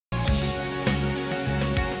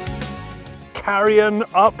Carrion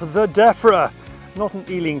Up the DEFRA. Not an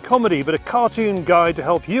Ealing comedy, but a cartoon guide to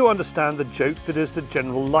help you understand the joke that is the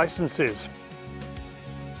general licenses.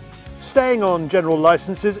 Staying on general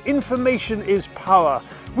licenses, information is power.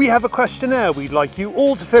 We have a questionnaire we'd like you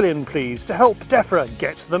all to fill in, please, to help DEFRA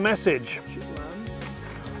get the message.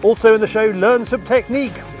 Also in the show, learn some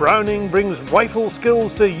technique. Browning brings rifle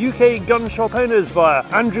skills to UK gun shop owners via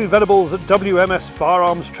Andrew Venables at WMS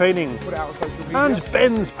Firearms Training. And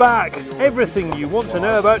Ben's back. Everything you want to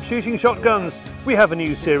know about shooting shotguns. We have a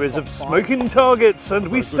new series of Smokin Targets, and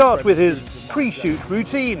we start with his pre-shoot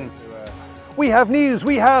routine. We have news,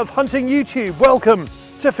 we have Hunting YouTube. Welcome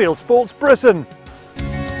to Fieldsports Britain.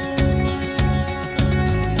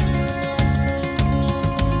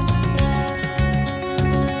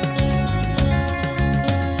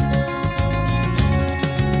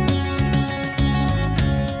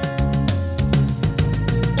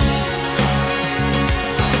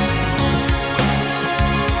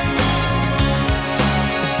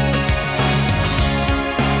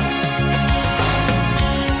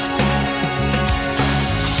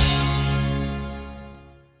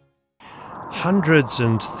 Hundreds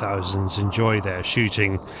and thousands enjoy their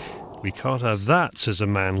shooting. We can't have that, says a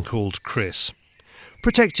man called Chris.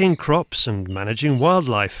 Protecting crops and managing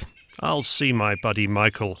wildlife. I'll see my buddy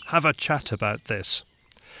Michael, have a chat about this.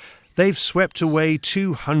 They've swept away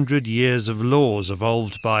 200 years of laws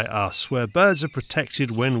evolved by us, where birds are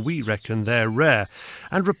protected when we reckon they're rare,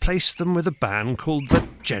 and replaced them with a ban called the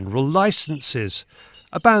General Licenses.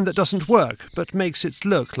 A ban that doesn't work, but makes it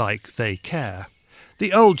look like they care.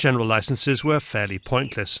 The old general licenses were fairly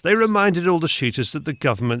pointless. They reminded all the shooters that the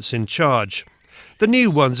government's in charge. The new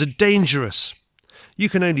ones are dangerous. You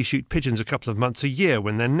can only shoot pigeons a couple of months a year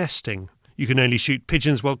when they're nesting. You can only shoot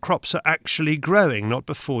pigeons while crops are actually growing, not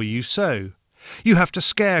before you sow. You have to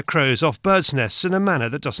scare crows off birds' nests in a manner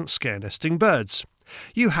that doesn't scare nesting birds.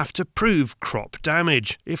 You have to prove crop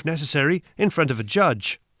damage, if necessary, in front of a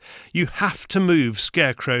judge. You have to move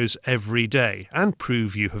scarecrows every day and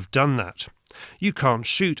prove you have done that. You can't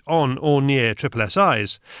shoot on or near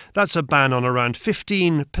SSSIs. That's a ban on around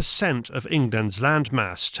 15% of England's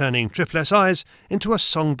landmass, turning SSSIs into a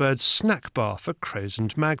songbird's snack bar for crows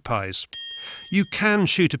and magpies. You can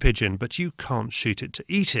shoot a pigeon, but you can't shoot it to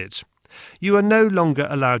eat it. You are no longer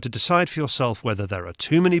allowed to decide for yourself whether there are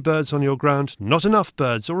too many birds on your ground, not enough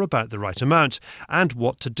birds, or about the right amount, and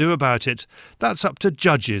what to do about it. That's up to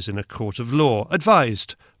judges in a court of law,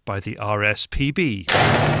 advised by the RSPB.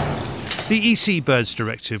 The EC Birds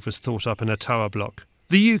Directive was thought up in a tower block.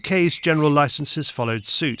 The UK's general licenses followed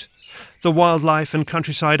suit. The Wildlife and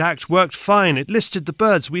Countryside Act worked fine. It listed the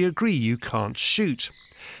birds we agree you can't shoot.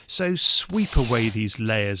 So sweep away these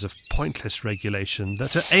layers of pointless regulation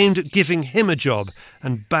that are aimed at giving him a job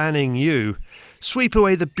and banning you. Sweep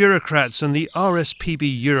away the bureaucrats and the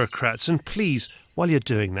RSPB Eurocrats, and please, while you're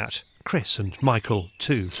doing that, Chris and Michael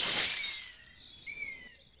too.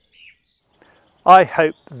 I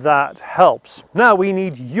hope that helps. Now we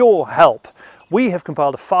need your help. We have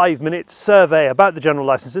compiled a 5-minute survey about the general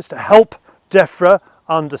licenses to help DEFRA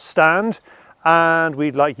understand, and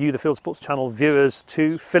we'd like you, the Fieldsports channel viewers,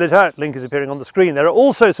 to fill it out. Link is appearing on the screen. There are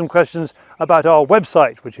also some questions about our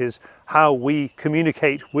website, which is how we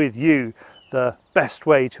communicate with you, the best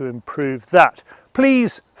way to improve that.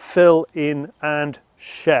 Please fill in and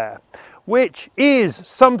share, which is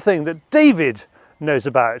something that David knows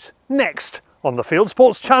about. Next on the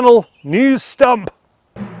Fieldsports channel News Stump.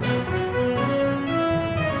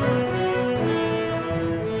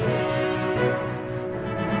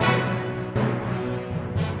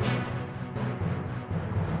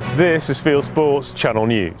 This is Fieldsports Channel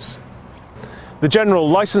News. The general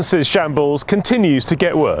licenses shambles continues to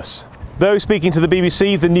get worse. Though speaking to the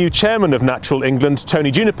BBC, the new chairman of Natural England,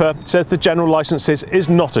 Tony Juniper, says the general licenses is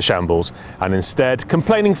not a shambles, and instead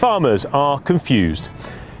complaining farmers are confused.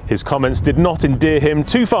 His comments did not endear him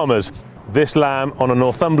to farmers. This lamb on a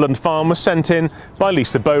Northumberland farm was sent in by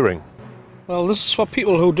Lisa Bowring. Well, this is for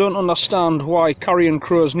people who don't understand why carrion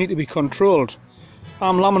crows need to be controlled.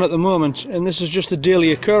 I'm lambing at the moment, and this is just a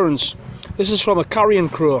daily occurrence. This is from a carrion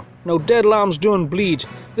crow. Now, dead lambs don't bleed.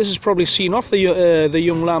 This is probably seen off the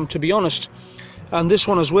young lamb, to be honest, and this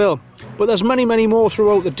one as well. But there's many more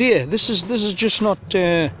throughout the day. This is just not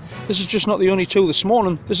the only two this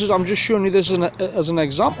morning. I'm just showing you this as an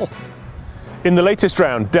example. In the latest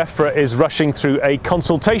round, DEFRA is rushing through a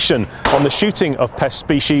consultation on the shooting of pest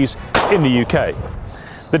species in the UK.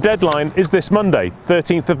 The deadline is this Monday,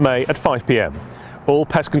 13th of May at 5 p.m. All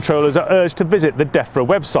pest controllers are urged to visit the DEFRA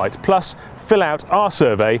website, plus fill out our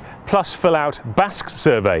survey, plus fill out Basque's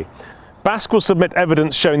survey. BASC will submit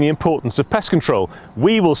evidence showing the importance of pest control.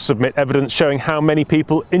 We will submit evidence showing how many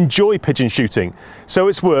people enjoy pigeon shooting, so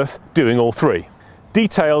it's worth doing all three.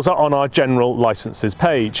 Details are on our General Licences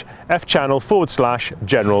page,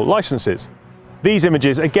 fchannel/general licenses. These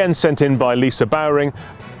images, again sent in by Lisa Bowering,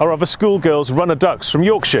 are of a schoolgirl's runner ducks from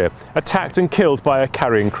Yorkshire, attacked and killed by a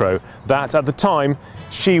carrion crow that, at the time,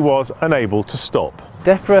 she was unable to stop.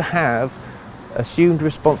 DEFRA have assumed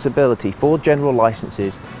responsibility for general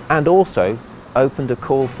licences and also opened a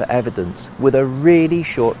call for evidence with a really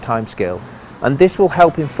short timescale, and this will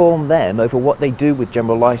help inform them over what they do with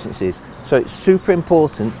general licences, so it's super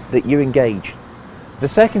important that you engage. The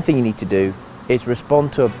second thing you need to do is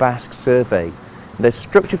respond to a BASC survey. There's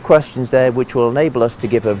structured questions there which will enable us to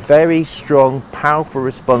give a very strong, powerful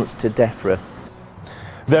response to DEFRA.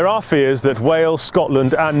 There are fears that Wales,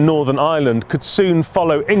 Scotland and Northern Ireland could soon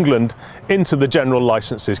follow England into the general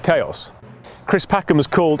licences chaos. Chris Packham has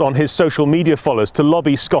called on his social media followers to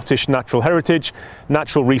lobby Scottish Natural Heritage,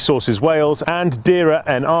 Natural Resources Wales and DERA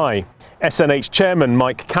NI. SNH chairman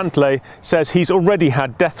Mike Cantley says he's already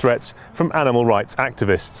had death threats from animal rights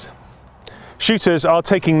activists. Shooters are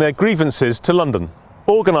taking their grievances to London.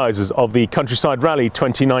 Organisers of the Countryside Rally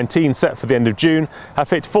 2019, set for the end of June, have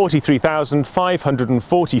hit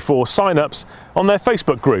 43,544 sign-ups on their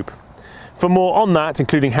Facebook group. For more on that,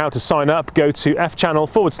 including how to sign up, go to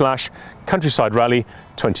fchannel/Countryside Rally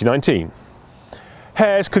 2019.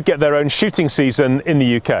 Hares could get their own shooting season in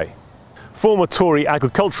the UK. Former Tory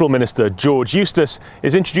Agricultural Minister George Eustace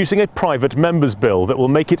is introducing a private members' bill that will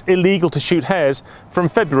make it illegal to shoot hares from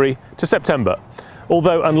February to September.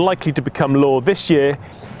 Although unlikely to become law this year,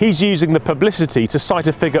 he's using the publicity to cite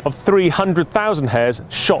a figure of 300,000 hares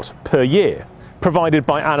shot per year, provided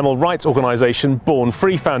by animal rights organisation Born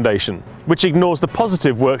Free Foundation, which ignores the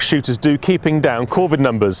positive work shooters do keeping down corvid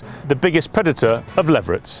numbers, the biggest predator of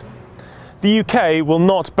leverets. The UK will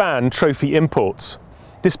not ban trophy imports.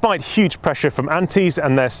 Despite huge pressure from aunties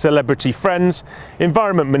and their celebrity friends,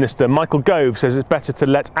 Environment Minister Michael Gove says it's better to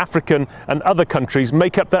let African and other countries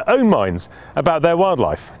make up their own minds about their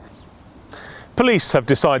wildlife. Police have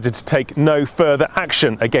decided to take no further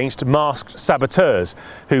action against masked saboteurs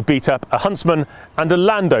who beat up a huntsman and a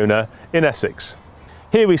landowner in Essex.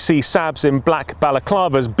 Here we see Sabs in black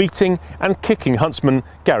balaclavas beating and kicking huntsman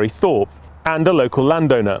Gary Thorpe and a local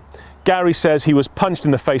landowner. Gary says he was punched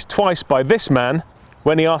in the face twice by this man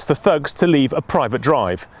when he asked the thugs to leave a private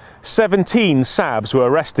drive. 17 Sabs were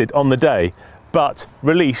arrested on the day, but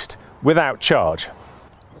released without charge.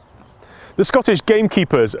 The Scottish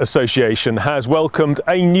Gamekeepers Association has welcomed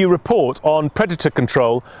a new report on predator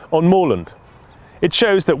control on moorland. It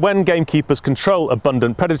shows that when gamekeepers control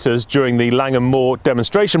abundant predators during the Langham Moor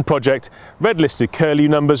demonstration project, red-listed curlew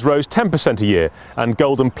numbers rose 10% a year and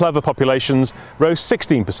golden plover populations rose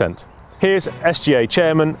 16%. Here's SGA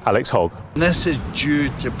Chairman Alex Hogg. This is due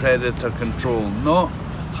to predator control, not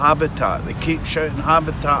habitat. They keep shouting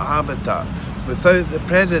habitat, habitat. Without the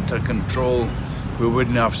predator control, we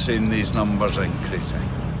wouldn't have seen these numbers increasing.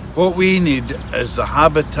 What we need is the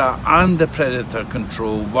habitat and the predator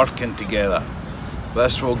control working together.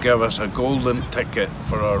 This will give us a golden ticket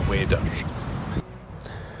for our waders.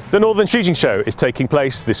 The Northern Shooting Show is taking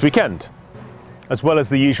place this weekend. As well as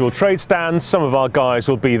the usual trade stands, some of our guys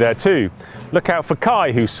will be there too. Look out for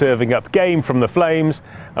Kai, who's serving up game from the flames,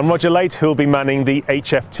 and Roger Late, who'll be manning the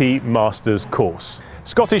HFT Masters course.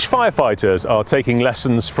 Scottish firefighters are taking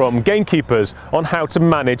lessons from gamekeepers on how to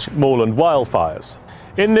manage moorland wildfires.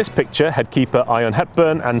 In this picture, headkeeper Ian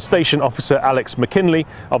Hepburn and station officer Alex McKinley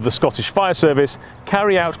of the Scottish Fire Service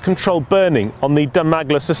carry out controlled burning on the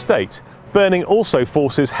Dunmaglas estate. Burning also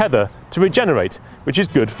forces heather to regenerate, which is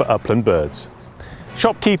good for upland birds.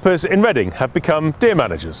 Shopkeepers in Reading have become deer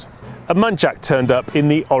managers. A muntjac turned up in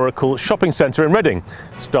the Oracle shopping centre in Reading.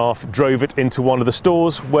 Staff drove it into one of the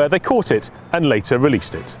stores where they caught it and later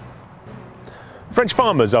released it. French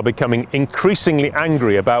farmers are becoming increasingly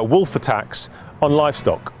angry about wolf attacks on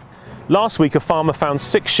livestock. Last week, a farmer found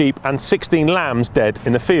 6 sheep and 16 lambs dead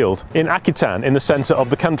in a field in Aquitaine in the centre of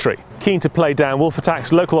the country. Keen to play down wolf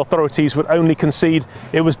attacks, local authorities would only concede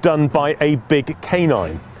it was done by a big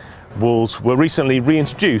canine. Wolves were recently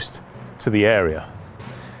reintroduced to the area.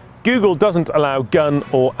 Google doesn't allow gun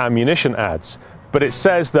or ammunition ads, but it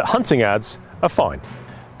says that hunting ads are fine.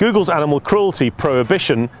 Google's animal cruelty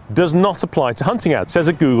prohibition does not apply to hunting ads, says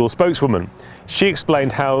a Google spokeswoman. She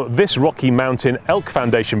explained how this Rocky Mountain Elk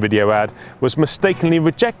Foundation video ad was mistakenly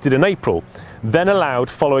rejected in April, then allowed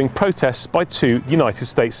following protests by 2 United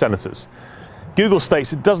States senators. Google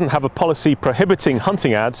states it doesn't have a policy prohibiting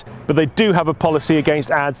hunting ads, but they do have a policy against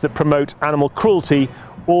ads that promote animal cruelty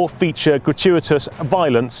or feature gratuitous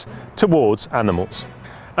violence towards animals.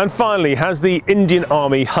 And finally, has the Indian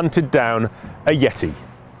Army hunted down a Yeti?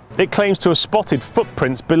 It claims to have spotted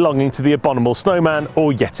footprints belonging to the abominable snowman,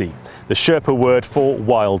 or Yeti, the Sherpa word for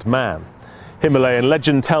wild man. Himalayan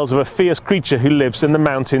legend tells of a fierce creature who lives in the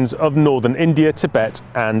mountains of northern India, Tibet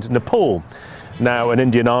and Nepal. Now an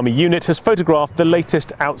Indian Army unit has photographed the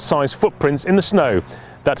latest outsized footprints in the snow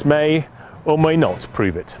that may or may not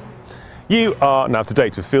prove it. You are now up to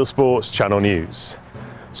date with Fieldsports Channel News.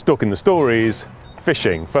 Stalking the stories,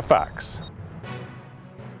 fishing for facts.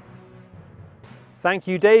 Thank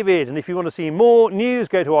you, David. And if you want to see more news,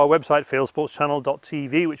 go to our website,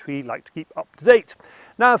 fieldsportschannel.tv, which we like to keep up to date.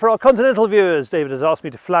 Now, for our continental viewers, David has asked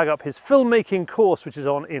me to flag up his filmmaking course, which is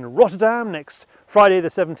on in Rotterdam next Friday, the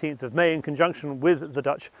 17th of May, in conjunction with the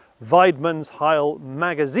Dutch Weidmans Heil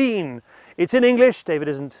magazine. It's in English. David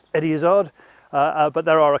isn't Eddie Izzard, but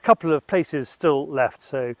there are a couple of places still left.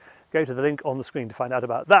 So go to the link on the screen to find out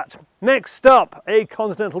about that. Next up, a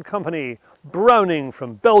continental company, Browning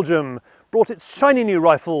from Belgium, brought its shiny new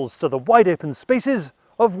rifles to the wide open spaces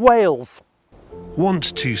of Wales.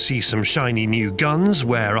 Want to see some shiny new guns?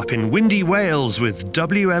 We're up in windy Wales with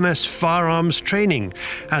WMS Firearms training,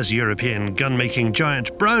 as European gun-making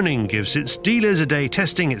giant Browning gives its dealers a day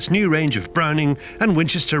testing its new range of Browning and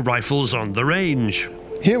Winchester rifles on the range.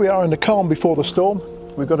 Here we are in the calm before the storm.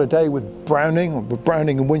 We've got a day with Browning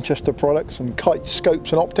and Winchester products and kites,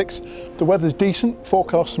 scopes and optics. The weather's decent,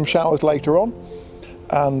 forecast some showers later on,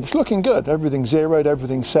 and it's looking good. Everything's zeroed,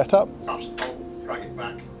 everything's set up. Drag it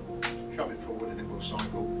back, shove it forward and it will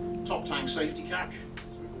cycle. Top tank safety catch,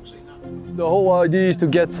 so we've all seen that. The whole idea is to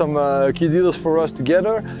get some key dealers for us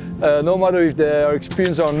together, no matter if they are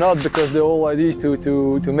experienced or not, because the whole idea is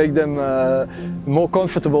to make them more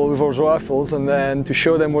comfortable with our rifles, and then to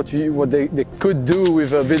show them what they could do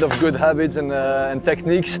with a bit of good habits and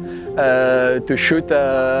techniques to shoot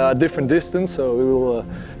at different distance. So we will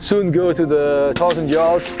soon go to the 1,000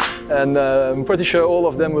 yards, and I'm pretty sure all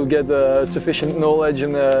of them will get sufficient knowledge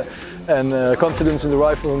and confidence in the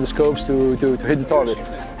rifle and the scopes to hit the target.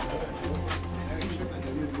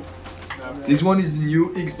 This one is the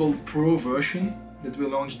new X-Bolt Pro version that we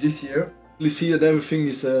launched this year. You see that everything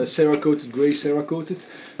is Cerakoted, grey Cerakoted.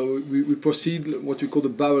 We proceed what we call the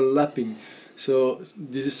barrel lapping. So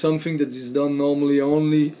this is something that is done normally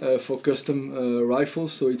only for custom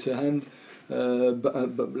rifles. So it's a hand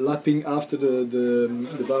lapping after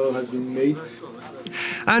the barrel has been made.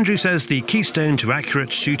 Andrew says the keystone to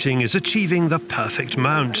accurate shooting is achieving the perfect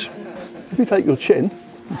mount. If you take your chin,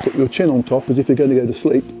 put your chin on top as if you're going to go to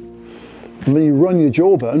sleep, and then you run your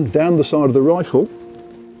jawbone down the side of the rifle,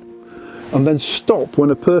 and then stop when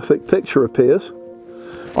a perfect picture appears.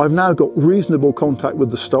 I've now got reasonable contact with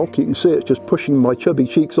the stock. You can see it's just pushing my chubby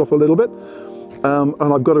cheeks off a little bit,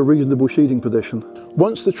 and I've got a reasonable shooting position.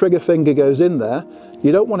 Once the trigger finger goes in there,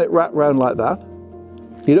 you don't want it wrapped round like that.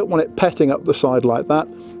 You don't want it petting up the side like that.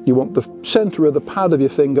 You want the centre of the pad of your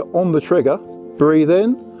finger on the trigger. Breathe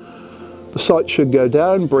in, the sight should go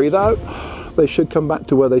down, breathe out. They should come back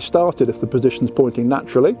to where they started if the position's pointing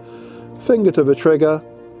naturally. Finger to the trigger,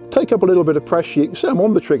 take up a little bit of pressure. You can see I'm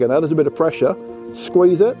on the trigger now, there's a bit of pressure.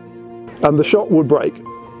 Squeeze it, and the shot will break.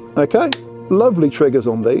 Okay, lovely triggers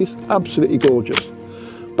on these, absolutely gorgeous.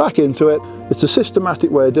 Back into it. It's a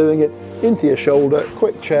systematic way of doing it. Into your shoulder,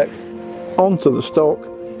 quick check, onto the stock,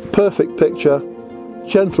 perfect picture,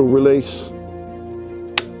 gentle release,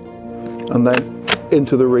 and then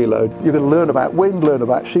into the reload. You're going to learn about wind, learn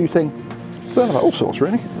about shooting, learn about all sorts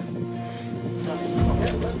really.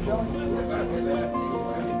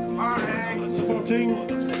 Spotting.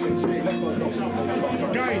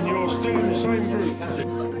 Again, you're still in the same group.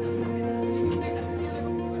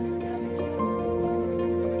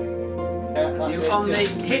 You're on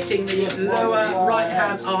hitting the lower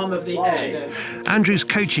right-hand arm of the A. Andrew's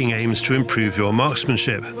coaching aims to improve your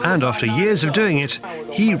marksmanship, and after years of doing it,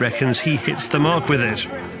 he reckons he hits the mark with it.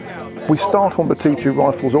 We start on the 2.2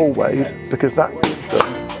 rifles always because that gives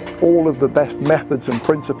them all of the best methods and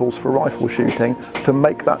principles for rifle shooting to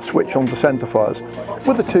make that switch on to centerfires.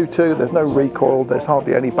 With the 2.2, there's no recoil, there's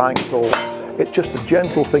hardly any bang at all. It's just a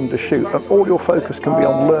gentle thing to shoot, and all your focus can be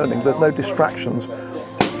on learning. There's no distractions.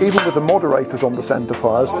 Even with the moderators on the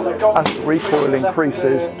centerfires, as the recoil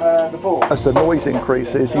increases, as the noise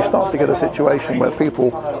increases, you start to get a situation where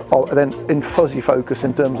people are then in fuzzy focus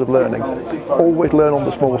in terms of learning. Always learn on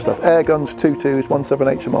the small stuff. Air guns, 2.2s,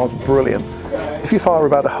 1.7 HMRs, brilliant. If you fire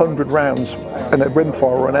about 100 rounds in a rimfire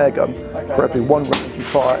or an air gun, for every 1 round you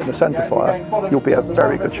fire in a centerfire, you'll be a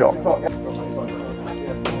very good shot.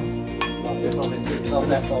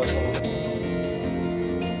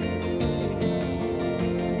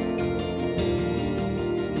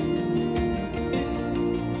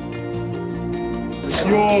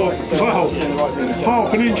 You're, well,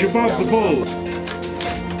 half an inch above the bull.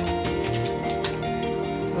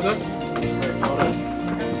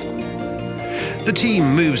 The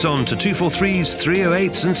team moves on to 243s,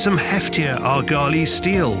 308s and some heftier Argali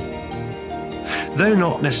steel. Though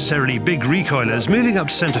not necessarily big recoilers, moving up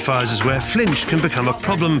to centre fires is where flinch can become a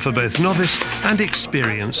problem for both novice and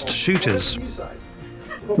experienced shooters.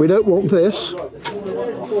 We don't want this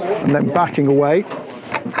and then backing away.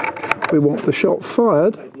 We want the shot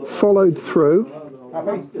fired, followed through,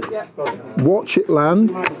 watch it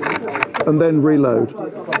land and then reload.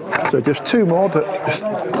 So just two more that just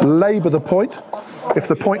labour the point if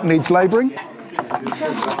the point needs labouring.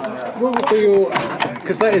 What would be your,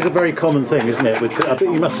 because that is a very common thing, isn't it? Which, I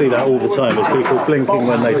think you must see that all the time, as people blinking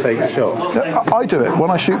when they take a shot. Yeah, I do it. When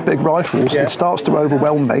I shoot big rifles, it starts to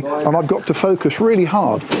overwhelm me and I've got to focus really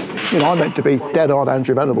hard. You know, I'm meant to be dead-hard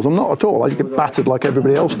Andrew Venables. I'm not at all. I get battered like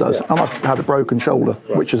everybody else does. And I've had a broken shoulder,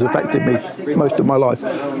 which has affected me most of my life.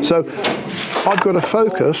 So I've got to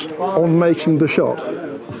focus on making the shot.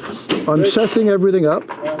 I'm setting everything up.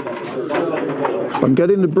 I'm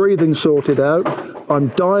getting the breathing sorted out. I'm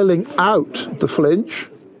dialing out the flinch.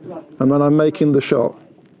 And then I'm making the shot.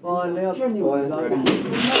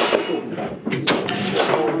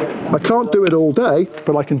 I can't do it all day,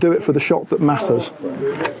 but I can do it for the shot that matters.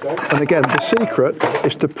 And again, the secret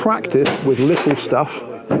is to practice with little stuff.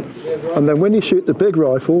 And then when you shoot the big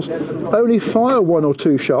rifles, only fire 1 or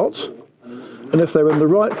 2 shots. And if they're in the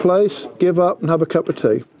right place, give up and have a cup of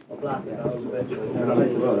tea.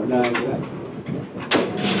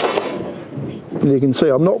 And you can see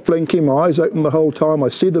I'm not blinking, my eyes open the whole time, I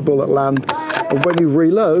see the bullet land. And when you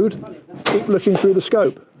reload, keep looking through the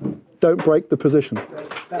scope. Don't break the position.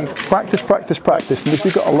 Practice, practice, practice. And if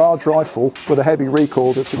you've got a large rifle with a heavy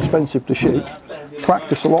recoil that's expensive to shoot,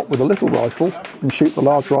 practice a lot with a little rifle and shoot the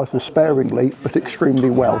large rifle sparingly but extremely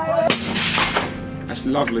well. That's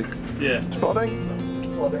lovely. Yeah. Spotting.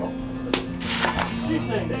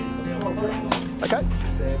 Okay.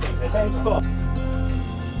 Same spot.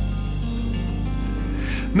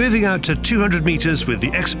 Moving out to 200 metres with the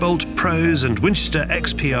X-Bolt Pros and Winchester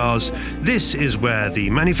XPRs, this is where the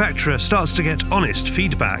manufacturer starts to get honest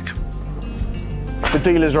feedback. The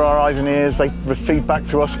dealers are our eyes and ears. They feed back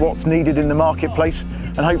to us what's needed in the marketplace,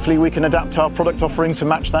 and hopefully we can adapt our product offering to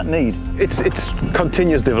match that need. It's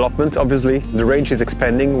continuous development, obviously. The range is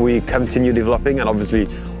expanding, we continue developing and obviously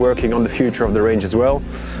working on the future of the range as well.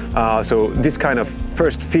 So this kind of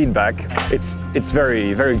first feedback, it's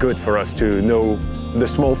very, very good for us to know the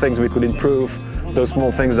small things we could improve, those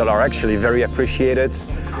small things that are actually very appreciated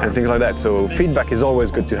and things like that. So feedback is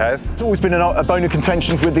always good to have. It's always been a bone of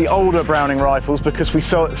contention with the older Browning rifles because we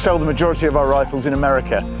sell the majority of our rifles in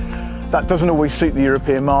America. That doesn't always suit the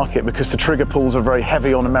European market because the trigger pulls are very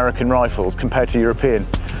heavy on American rifles compared to European.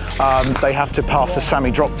 They have to pass the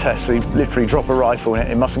SAMI drop test, so you literally drop a rifle and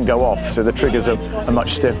it mustn't go off, so the triggers are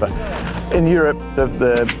much stiffer. In Europe,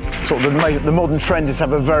 the modern trend is to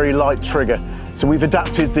have a very light trigger. So we've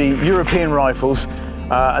adapted the European rifles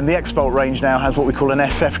and the X-Bolt range now has what we call an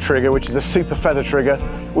SF trigger, which is a super feather trigger,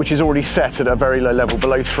 which is already set at a very low level,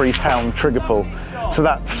 below 3 pound trigger pull. So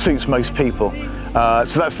that suits most people.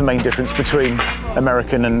 So that's the main difference between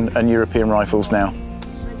American and European rifles now.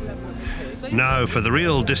 Now for the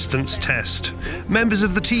real distance test. Members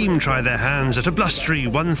of the team try their hands at a blustery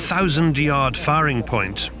 1,000-yard firing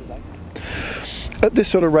point. At this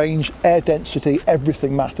sort of range, air density,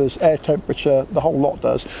 everything matters, air temperature, the whole lot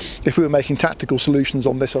does. If we were making tactical solutions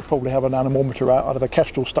on this, I'd probably have an anemometer out, I'd have a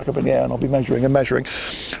Kestrel stuck up in the air and I'll be measuring and measuring.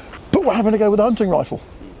 But we're having to go with a hunting rifle.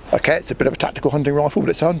 Okay, it's a bit of a tactical hunting rifle,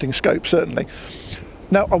 but it's a hunting scope, certainly.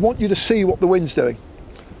 Now, I want you to see what the wind's doing.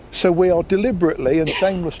 So we are deliberately and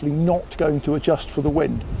shamelessly not going to adjust for the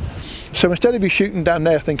wind. So instead of you shooting down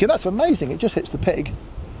there thinking, that's amazing, it just hits the pig,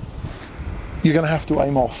 you're going to have to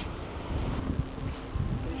aim off.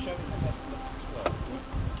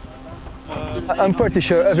 I'm pretty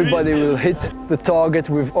sure everybody will hit the target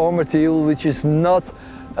with our material, which is not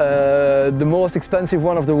the most expensive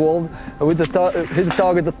one of the world, with hit the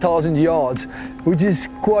target at 1,000 yards, which is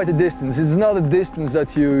quite a distance. It's not a distance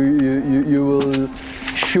that you will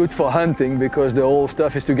shoot for hunting, because the whole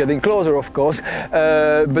stuff is to getting closer, of course,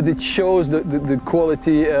 but it shows the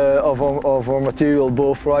quality of our material,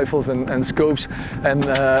 both rifles and scopes, and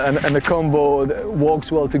the combo works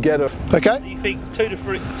well together. Okay. You think 2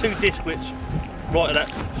 disc widths right at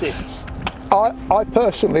that disc? I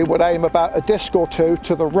personally would aim about a disc or 2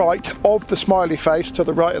 to the right of the smiley face, to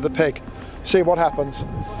the right of the pig. See what happens.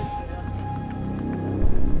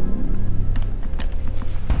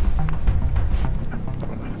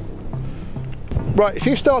 Right, if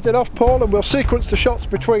you start it off, Paul, and we'll sequence the shots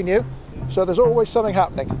between you, so there's always something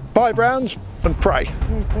happening. 5 rounds and pray.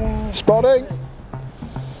 Spotting.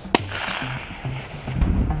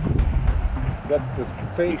 That's the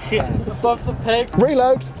pig. Above the pig.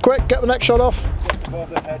 Reload. Quick, get the next shot off.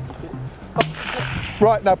 Above the head.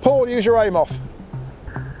 Right, now Paul, use your aim off.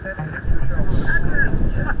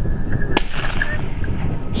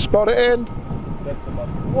 Spot it in. That's about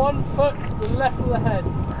 1 foot to the left of the head.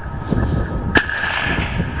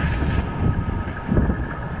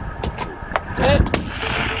 Hit.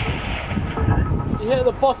 You hit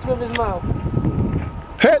the bottom of his mouth.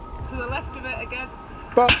 Hit. To the left of it again.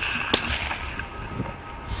 But.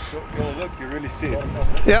 oh, look, you really see it.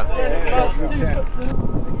 Yeah. About 2 foot to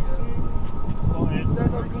the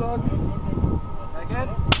dead or glug. Again.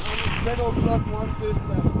 Dead or glug, 1 first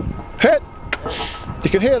left. Hit. You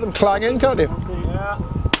can hear them clanging, can't you? Yeah.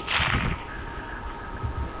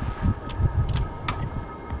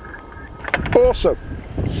 Awesome.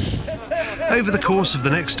 Over the course of the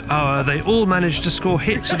next hour, they all managed to score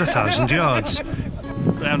hits at 1,000 yards.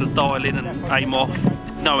 Down to dial in and aim off.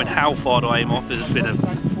 Knowing how far to aim off is a bit of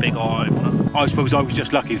a big eye-opener. I suppose I was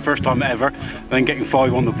just lucky, the first time ever, then getting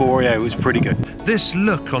 5 on the bore, yeah, it was pretty good. This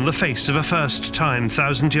look on the face of a first-time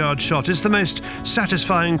 1,000-yard shot is the most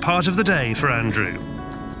satisfying part of the day for Andrew.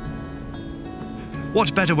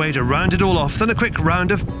 What better way to round it all off than a quick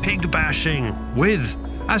round of pig bashing with,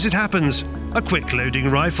 as it happens, a quick-loading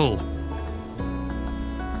rifle.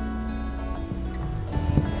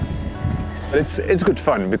 It's good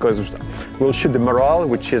fun because we'll shoot the Morale,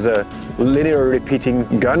 which is a linear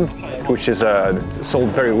repeating gun, which is sold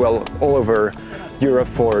very well all over Europe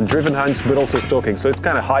for driven hunts, but also stalking. So it's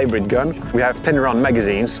kind of hybrid gun. We have 10-round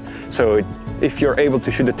magazines, so if you're able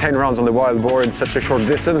to shoot the 10 rounds on the wild boar in such a short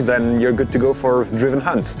distance, then you're good to go for driven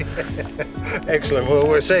hunts. Excellent. Well,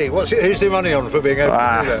 we'll see. Who's the money on for being able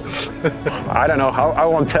to do that? I don't know. I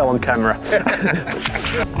won't tell on camera.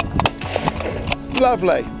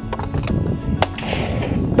 Lovely.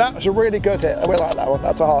 That's a really good hit. We like that one.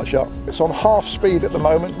 That's a heart shot. It's on half speed at the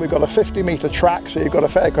moment. We've got a 50-metre track, so you've got a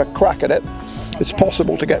fair crack at it. It's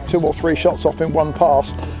possible to get 2 or 3 shots off in one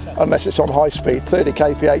pass, unless it's on high speed. 30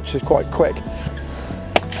 kph is quite quick.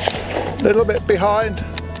 A little bit behind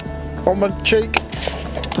on the cheek.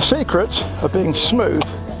 The secret of being smooth,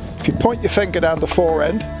 if you point your finger down the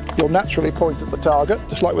forend, you'll naturally point at the target,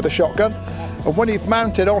 just like with a shotgun. And when you've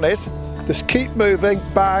mounted on it, just keep moving,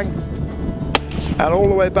 bang, and all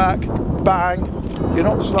the way back, bang. You're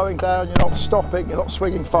not slowing down, you're not stopping, you're not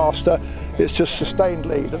swinging faster, it's just sustained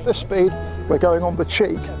lead. At this speed, we're going on the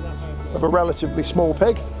cheek of a relatively small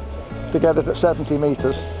pig to get it at 70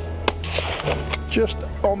 metres. Just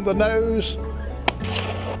on the nose.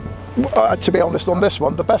 To be honest, on this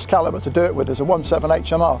one, the best calibre to do it with is a 1.7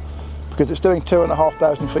 HMR because it's doing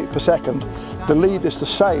 2,500 feet per second. The lead is the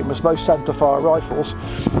same as most centre-fire rifles,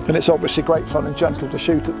 and it's obviously great fun and gentle to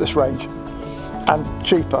shoot at this range, and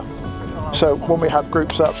cheaper. So when we have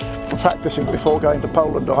groups up for practicing before going to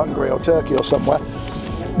Poland or Hungary or Turkey or somewhere,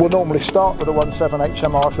 we'll normally start with a 1.7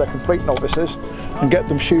 HMR if they're complete novices and get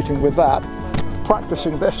them shooting with that.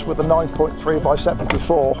 Practicing this with a 9.3 by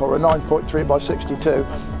 74 or a 9.3 by 62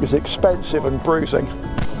 is expensive and bruising.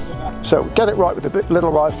 So get it right with the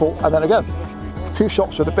little rifle, and then again, a few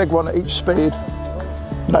shots with a big one at each speed,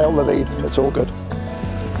 nail the lead, and it's all good.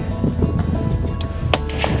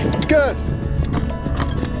 Good.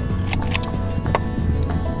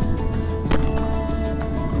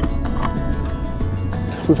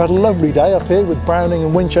 We've had a lovely day up here with Browning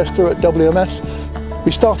and Winchester at WMS.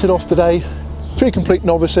 We started off the day 3 complete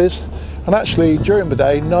novices, and actually during the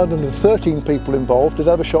day none of the 13 people involved had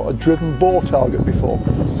ever shot a driven boar target before.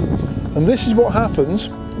 And this is what happens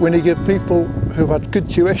when you give people who've had good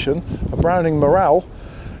tuition a Browning Morale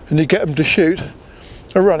and you get them to shoot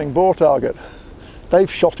a running boar target.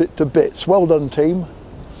 They've shot it to bits. Well done, team.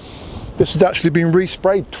 This has actually been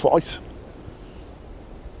resprayed twice.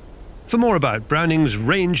 For more about Browning's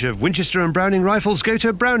range of Winchester and Browning rifles, go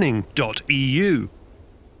to browning.eu.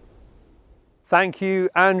 Thank you,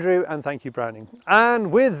 Andrew, and thank you, Browning.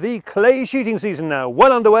 And with the clay shooting season now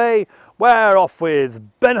well underway, we're off with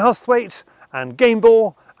Ben Husthwaite and Game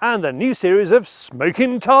Boar and the new series of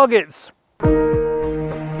Smokin Targets.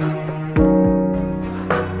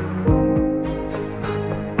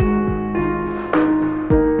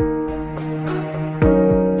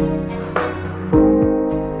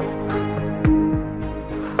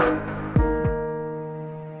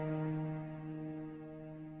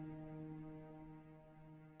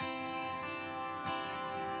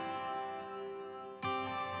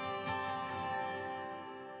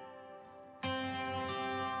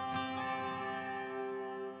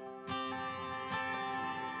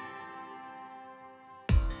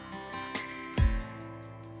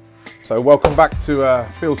 So welcome back to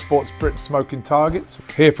Fieldsports Brit Smokin Targets.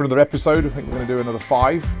 Here for another episode. I think we're going to do another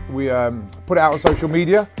 5. We put it out on social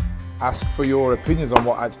media, ask for your opinions on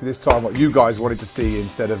what actually this time what you guys wanted to see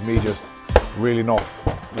instead of me just reeling off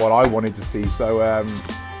what I wanted to see. So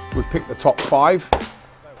we've picked the top 5.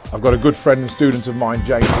 I've got a good friend and student of mine,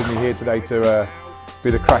 James, with me here today to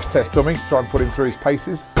be the crash test dummy, try and put him through his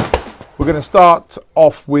paces. We're going to start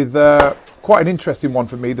off with quite an interesting one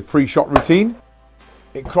for me, the pre-shot routine.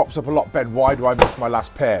 It crops up a lot. Ben, why do I miss my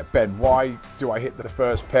last pair? Ben, why do I hit the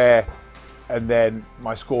first pair and then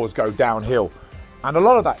my scores go downhill? And a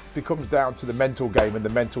lot of that becomes down to the mental game and the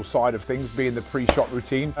mental side of things, being the pre-shot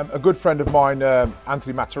routine. A good friend of mine,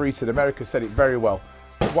 Anthony Matarrita in America, said it very well.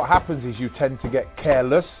 What happens is you tend to get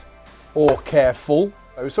careless or careful.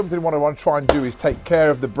 So something what I want to try and do is take care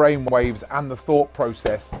of the brain waves and the thought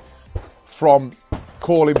process from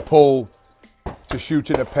calling pull to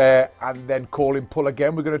shooting a pair and then calling pull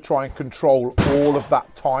again. We're going to try and control all of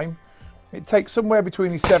that time. It takes somewhere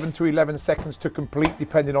between 7 to 11 seconds to complete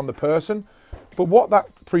depending on the person. But what that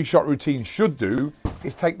pre-shot routine should do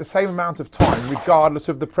is take the same amount of time regardless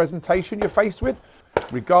of the presentation you're faced with.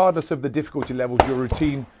 Regardless of the difficulty levels, your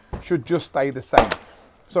routine should just stay the same.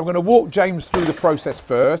 So I'm going to walk James through the process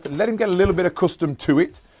first and let him get a little bit accustomed to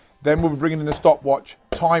it. Then we'll be bringing in the stopwatch,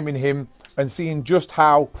 timing him and seeing just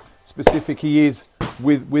how specific he is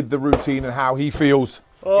with the routine and how he feels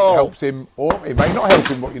it helps him, or it may not help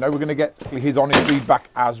him, but you know, we're going to get his honest feedback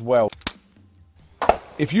as well.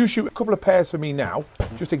 If you shoot a couple of pairs for me now,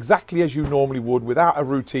 just exactly as you normally would without a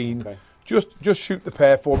routine, just shoot the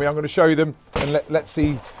pair for me. I'm going to show you them and let's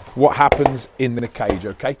see what happens in the cage,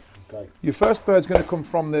 okay? Your first bird's going to come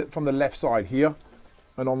from the left side here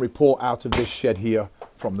and on report out of this shed here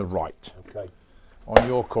from the right. Okay. On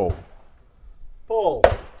your call. Ball.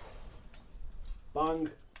 Bang.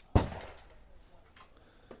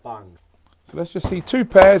 Bang. So let's just see 2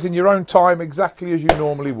 pairs in your own time exactly as you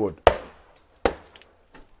normally would.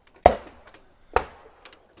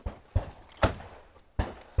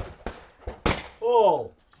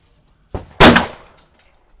 Ball.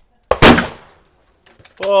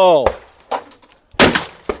 Ball.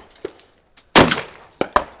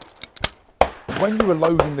 When you were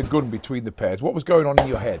loading the gun between the pairs, what was going on in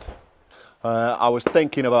your head? I was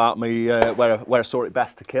thinking about me where I saw it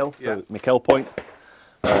best to kill, so my kill point.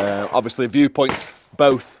 Obviously, viewpoints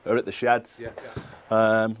both are at the sheds,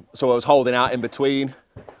 so I was holding out in between,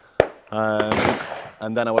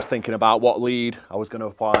 and then I was thinking about what lead I was going to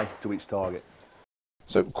apply to each target.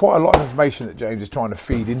 So quite a lot of information that James is trying to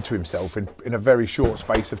feed into himself in a very short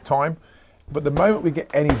space of time. But the moment we get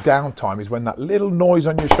any downtime is when that little noise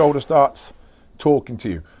on your shoulder starts talking to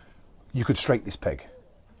you. You could straight this peg.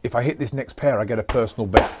 If I hit this next pair, I get a personal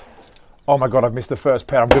best. Oh my God, I've missed the first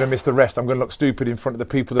pair. I'm going to miss the rest. I'm going to look stupid in front of the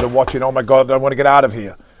people that are watching. Oh my God, I want to get out of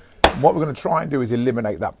here. And what we're going to try and do is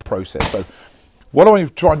eliminate that process. So what I want you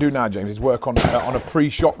to try and do now, James, is work on a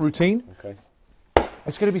pre-shot routine. Okay.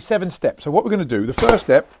 It's going to be 7 steps. So what we're going to do, the first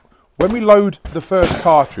step, when we load the first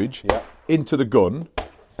cartridge into the gun,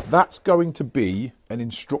 that's going to be an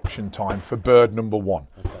instruction time for bird number 1.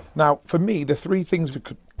 Okay. Now, for me, the 3 things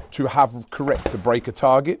to have correct to break a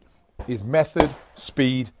target is method,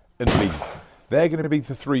 speed and lead. They're going to be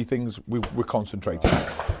the 3 things we're concentrating on.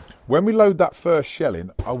 When we load that first shell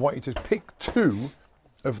in, I want you to pick 2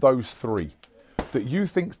 of those 3 that you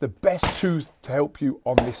think's the best 2 to help you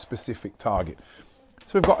on this specific target.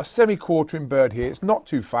 So we've got a semi-quartering bird here. It's not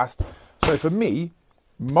too fast. So for me,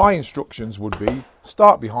 my instructions would be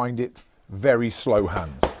start behind it, very slow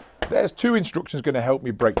hands. There's 2 instructions going to help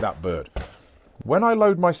me break that bird. When I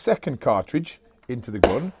load my second cartridge into the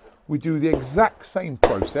gun, we do the exact same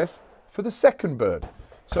process for the second bird.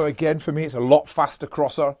 So again, for me, it's a lot faster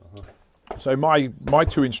crosser. So my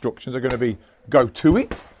 2 instructions are going to be go to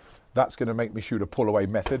it. That's going to make me shoot a pull away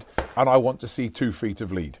method. And I want to see 2 feet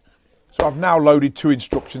of lead. So I've now loaded 2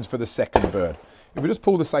 instructions for the second bird. If we just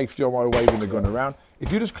pull the safety on while we're waving the gun around,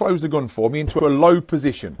 if you just close the gun for me into a low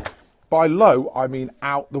position. By low, I mean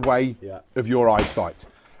out the way of your eyesight.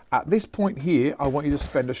 At this point here, I want you to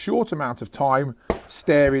spend a short amount of time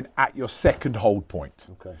staring at your second hold point.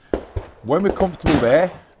 Okay. When we're comfortable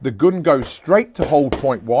there, the gun goes straight to hold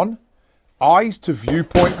point 1, eyes to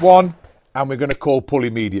viewpoint 1, and we're going to call pull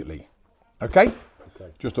immediately. Okay?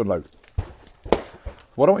 Just unload.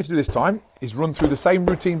 What I want you to do this time is run through the same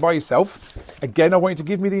routine by yourself. Again, I want you to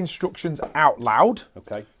give me the instructions out loud.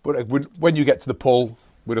 Okay. But when you get to the pull,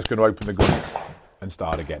 we're just going to open the gun and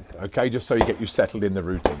start again. Okay, just so you get you settled in the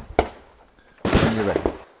routine. When you're ready.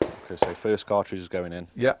 Okay, so first cartridge is going in.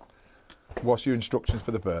 Yeah. What's your instructions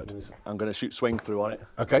for the bird? I'm going to shoot swing through on it.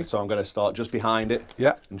 Okay. So I'm going to start just behind it.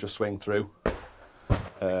 Yeah. And just swing through.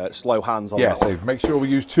 Slow hands on yeah, that so one. make sure we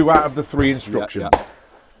use 2 out of the 3 instructions. Yeah.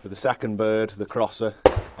 For the second bird, the crosser,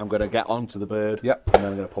 I'm going to get onto the bird. Yep. And then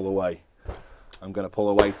I'm going to pull away. I'm going to pull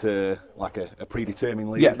away to like a predetermined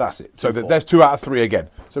lead. Yeah, that's it. So there's 2 out of 3 again.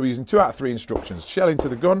 So we're using 2 out of 3 instructions. Shell into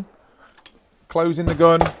the gun, closing the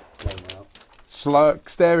gun, slow,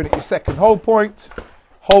 staring at your second hold point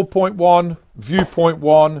 1, viewpoint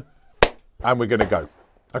 1, and we're going to go.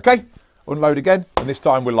 Okay, unload again, and this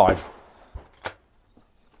time we're live.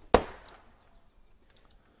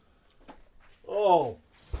 Oh.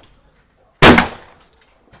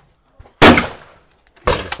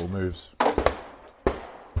 Beautiful moves.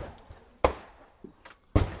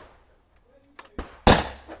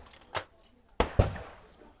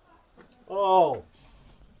 Oh.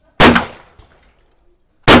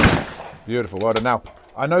 Beautiful, well done. Now,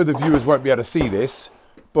 I know the viewers won't be able to see this,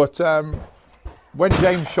 but when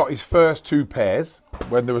James shot his first 2 pairs,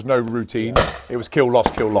 when there was no routine, it was kill, loss,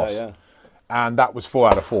 kill, loss. Yeah. And that was 4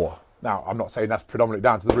 out of 4. Now, I'm not saying that's predominantly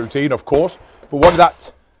down to the routine, of course, but what did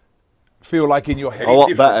that feel like in your head? A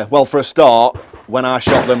lot better. Well, for a start, when I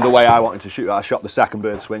shot them the way I wanted to shoot, I shot the second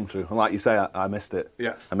bird swing through. And like you say, I missed it.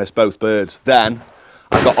 Yeah. I missed both birds. Then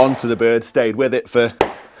I got onto the bird, stayed with it for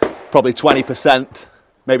probably 20%,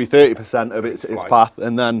 maybe 30% of its path,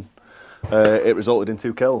 and then it resulted in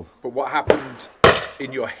 2 kills. But what happened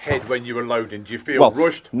in your head when you were loading? Do you feel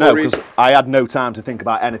rushed? No, because I had no time to think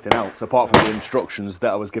about anything else apart from the instructions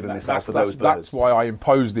that I was giving myself for those birds. That's why I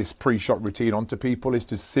impose this pre-shot routine onto people, is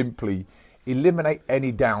to simply eliminate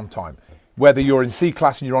any downtime. Whether you're in C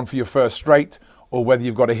class and you're on for your first straight, or whether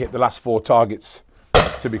you've got to hit the last 4 targets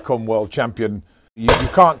to become world champion, you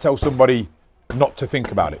can't tell somebody not to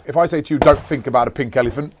think about it. If I say to you, don't think about a pink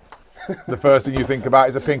elephant, the first thing you think about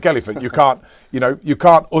is a pink elephant. You can't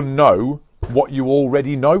unknow what you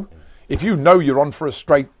already know. If you know you're on for a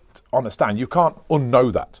straight on a stand, you can't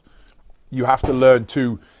unknow that. You have to learn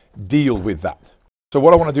to deal with that. So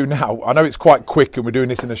what I want to do now, I know it's quite quick and we're doing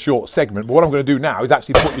this in a short segment, but what I'm going to do now is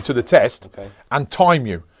actually put you to the test and time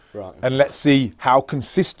you. Right. And let's see how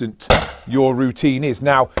consistent your routine is.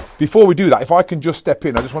 Now, before we do that, if I can just step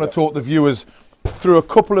in, I just want to talk the viewers through a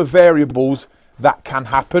couple of variables that can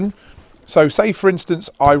happen. So say, for instance,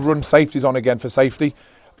 I run safeties on again for safety.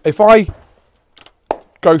 If I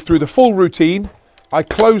go through the full routine, I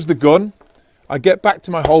close the gun, I get back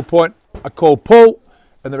to my hold point, I call pull,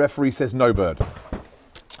 and the referee says no bird.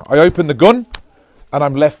 I open the gun, and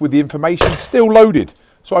I'm left with the information still loaded.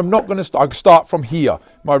 So I'm not going to I start from here.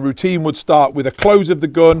 My routine would start with a close of the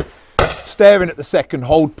gun, staring at the second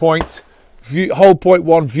hold point, hold point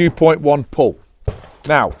 1, viewpoint 1, pull.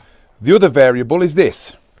 Now, the other variable is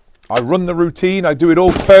this. I run the routine, I do it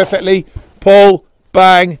all perfectly, pull,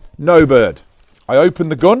 bang, no bird. I open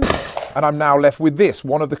the gun, and I'm now left with this.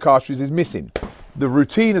 One of the cartridges is missing. The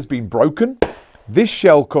routine has been broken. This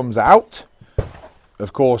shell comes out.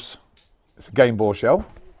 Of course, it's a game ball shell.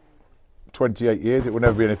 28 years, it will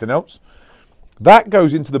never be anything else. That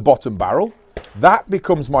goes into the bottom barrel. That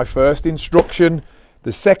becomes my first instruction.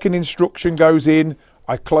 The second instruction goes in.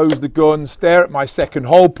 I close the gun, stare at my second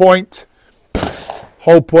hold point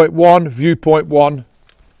 1, viewpoint 1,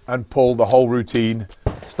 and pull. The whole routine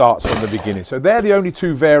starts from the beginning. So they're the only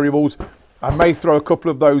 2 variables. I may throw a couple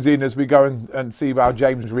of those in as we go and see how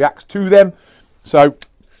James reacts to them. So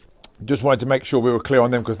just wanted to make sure we were clear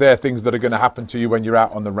on them, because they're things that are going to happen to you when you're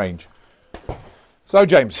out on the range. So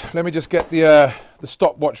James, let me just get the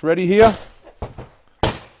stopwatch ready here.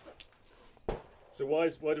 So why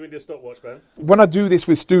do we need a stopwatch, Ben? When I do this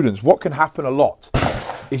with students, what can happen a lot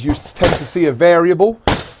is you tend to see a variable.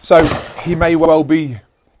 So he may well be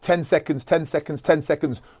 10 seconds, 10 seconds, 10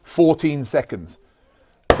 seconds, 14 seconds.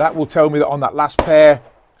 That will tell me that on that last pair,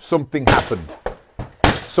 something happened.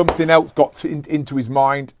 Something else got into his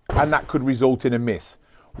mind, and that could result in a miss.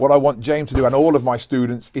 What I want James to do, and all of my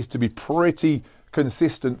students, is to be pretty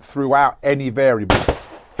consistent throughout any variable.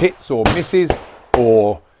 Hits or misses,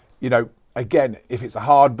 or, again, if it's a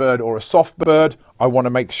hard bird or a soft bird, I want to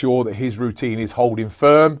make sure that his routine is holding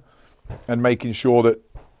firm and making sure that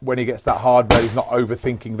when he gets that hard bird, he's not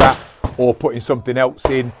overthinking that or putting something else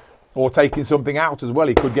in or taking something out as well.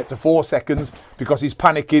 He could get to 4 seconds because he's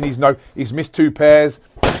panicking. He's missed 2 pairs.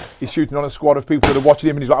 He's shooting on a squad of people that are watching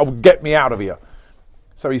him, and he's like, "Oh, get me out of here."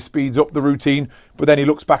 So he speeds up the routine, but then he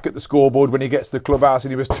looks back at the scoreboard when he gets to the clubhouse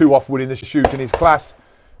and he was 2 off winning the shoot in his class.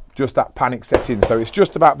 Just that panic sets in. So it's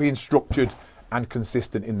just about being structured and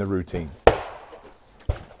consistent in the routine.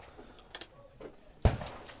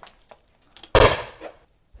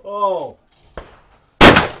 Oh.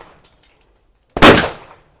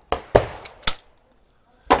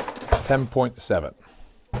 10.7.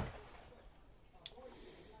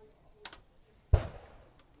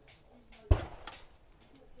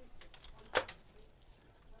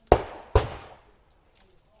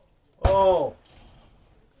 Oh.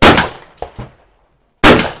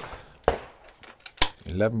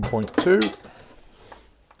 11.2.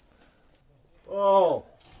 Oh.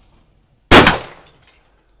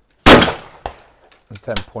 And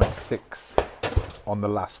 10.6 on the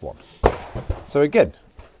last one. So again,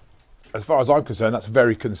 as far as I'm concerned, that's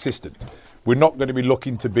very consistent. We're not going to be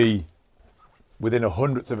looking to be within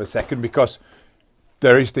 1/100th of a second, because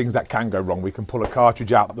there is things that can go wrong. We can pull a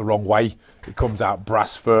cartridge out the wrong way. It comes out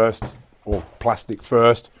brass first or plastic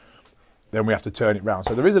first. Then we have to turn it round.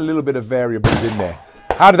 So there is a little bit of variables in there.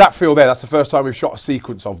 How did that feel there? That's the first time we've shot a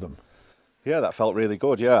sequence of them. Yeah, that felt really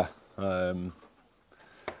good, yeah.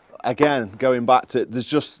 Again, going back to,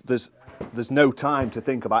 there's no time to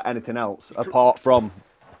think about anything else apart from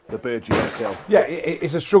the bird you want to kill. Yeah,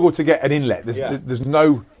 it's a struggle to get an inlet. There's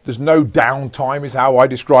no downtime, is how I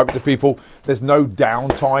describe it to people. There's no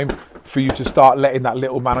downtime for you to start letting that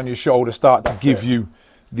little man on your shoulder start to give you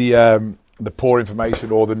the poor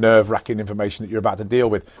information or the nerve-wracking information that you're about to deal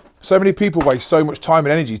with. So many people waste so much time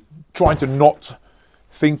and energy trying to not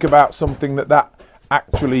think about something that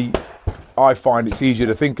actually, I find it's easier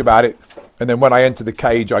to think about it. And then when I enter the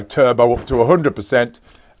cage, I turbo up to 100%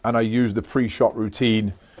 and I use the pre-shot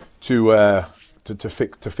routine to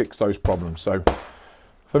fix those problems. So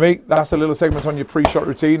for me, that's a little segment on your pre-shot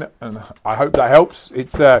routine, and I hope that helps.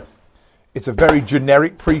 It's a very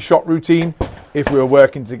generic pre-shot routine. If we were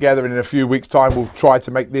working together and in a few weeks' time, we'll try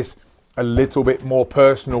to make this a little bit more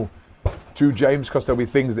personal to James, because there'll be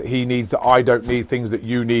things that he needs that I don't need, things that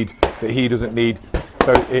you need that he doesn't need.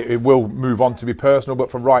 So it will move on to be personal, but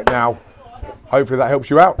for right now, hopefully that helps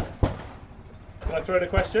you out. Can I throw in a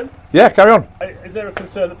question? Yeah, carry on. Is there a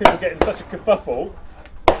concern that people get in such a kerfuffle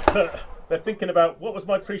that they're thinking about, what was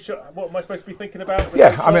my pre-shot, what am I supposed to be thinking about?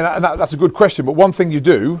 Yeah, I mean, that's a good question. But one thing you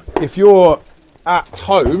do, if you're at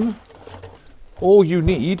home, all you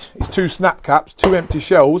need is 2 snap caps, 2 empty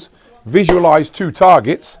shells, visualise 2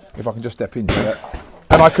 targets, if I can just step into it,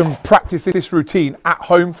 and I can practice this routine at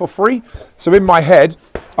home for free. So in my head,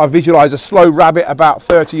 I visualise a slow rabbit about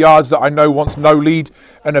 30 yards that I know wants no lead,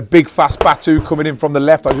 and a big fast batu coming in from the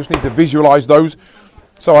left. I just need to visualise those.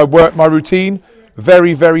 So I work my routine,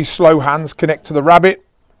 very, very slow hands connect to the rabbit,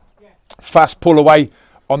 fast pull away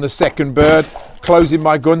on the second bird, closing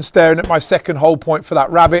my gun, staring at my second hold point for that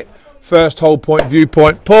rabbit, first hold point,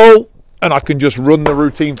 viewpoint, pull, and I can just run the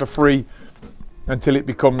routine for free until it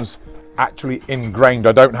becomes actually ingrained.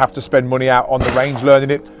 I don't have to spend money out on the range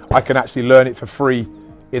learning it. I can actually learn it for free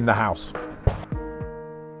in the house.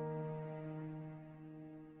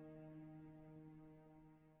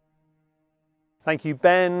 Thank you,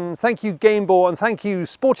 Ben. Thank you, Gameball, and thank you,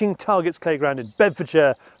 Smokin Targets Playground in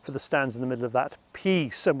Bedfordshire, for the stands in the middle of that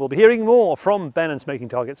piece. And we'll be hearing more from Ben and Smokin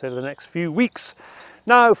Targets over the next few weeks.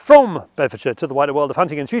 Now, from Bedfordshire to the wider world of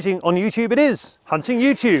hunting and shooting on YouTube, it is Hunting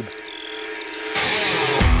YouTube.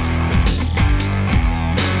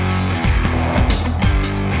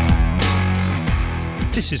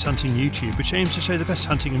 This is Hunting YouTube, which aims to show the best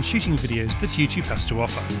hunting and shooting videos that YouTube has to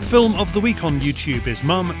offer. Film of the week on YouTube is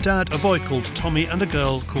Mum, Dad, a boy called Tommy and a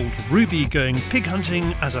girl called Ruby going pig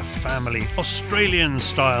hunting as a family, Australian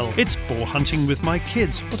style. It's boar hunting with my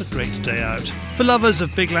kids. What a great day out. For lovers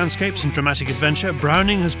of big landscapes and dramatic adventure,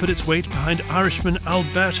 Browning has put its weight behind Irishman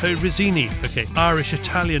Alberto Rizzini,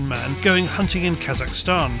 Irish-Italian man, going hunting in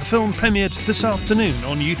Kazakhstan. The film premiered this afternoon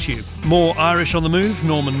on YouTube. More Irish on the move,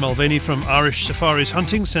 Norman Mulvaney from Irish Safaris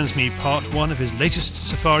Hunting sends me part 1 of his latest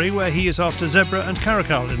safari, where he is after zebra and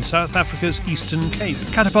caracal in South Africa's Eastern Cape.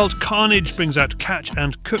 Catapult Carnage brings out catch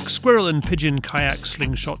and cook squirrel and pigeon kayak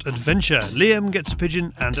slingshot adventure. Liam gets a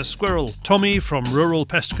pigeon and a squirrel. Tommy from Rural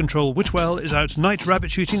Pest Control Whitwell is out night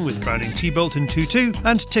rabbit shooting with Browning T-Bolt in 2.2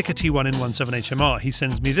 and Ticker T1 in 1.7 HMR. He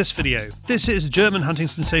sends me this video. This is German hunting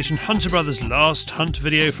sensation Hunter Brothers' last hunt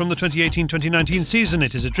video from the 2018-2019 season.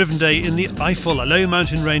 It is a driven day in the Eifel, a low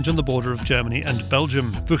mountain range on the border of Germany and Belgium.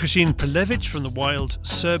 Vukasin Pelevich from the Wild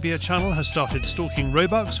Serbia channel has started stalking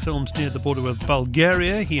roebucks filmed near the border with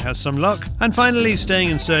Bulgaria. He has some luck. And finally, staying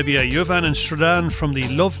in Serbia, Jovan and Shradan from the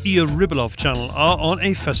Lov I Ribolov channel are on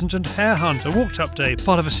a pheasant and hare hunt, a walked up day,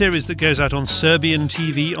 part of a series that goes out on Serbian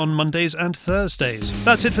TV on Mondays and Thursdays.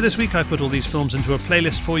 That's it for this week. I've put all these films into a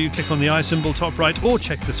playlist for you. Click on the eye symbol top right or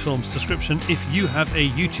check this film's description. If you have a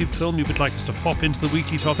YouTube film you would like us to pop into the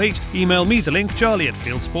weekly top 8, email me the link,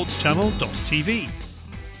 charlie@fieldsportschannel.tv.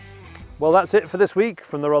 Well, that's it for this week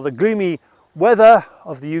from the rather gloomy weather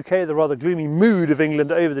of the UK, the rather gloomy mood of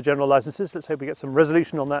England over the general licences. Let's hope we get some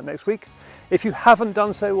resolution on that next week. If you haven't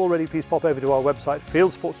done so already, please pop over to our website,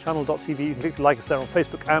 fieldsportschannel.tv. You can click to like us there on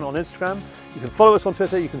Facebook and on Instagram. You can follow us on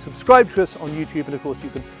Twitter, you can subscribe to us on YouTube, and of course you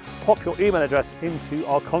can pop your email address into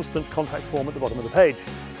our constant contact form at the bottom of the page.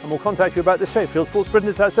 And we'll contact you about this show, Field Sports Britain,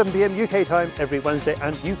 at 7 PM UK time every Wednesday,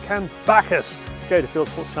 and you can back us. Go to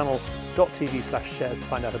fieldsportschannel.tv/shares to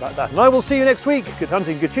find out about that. And I will see you next week. Good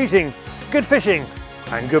hunting, good shooting, good fishing,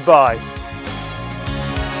 and goodbye.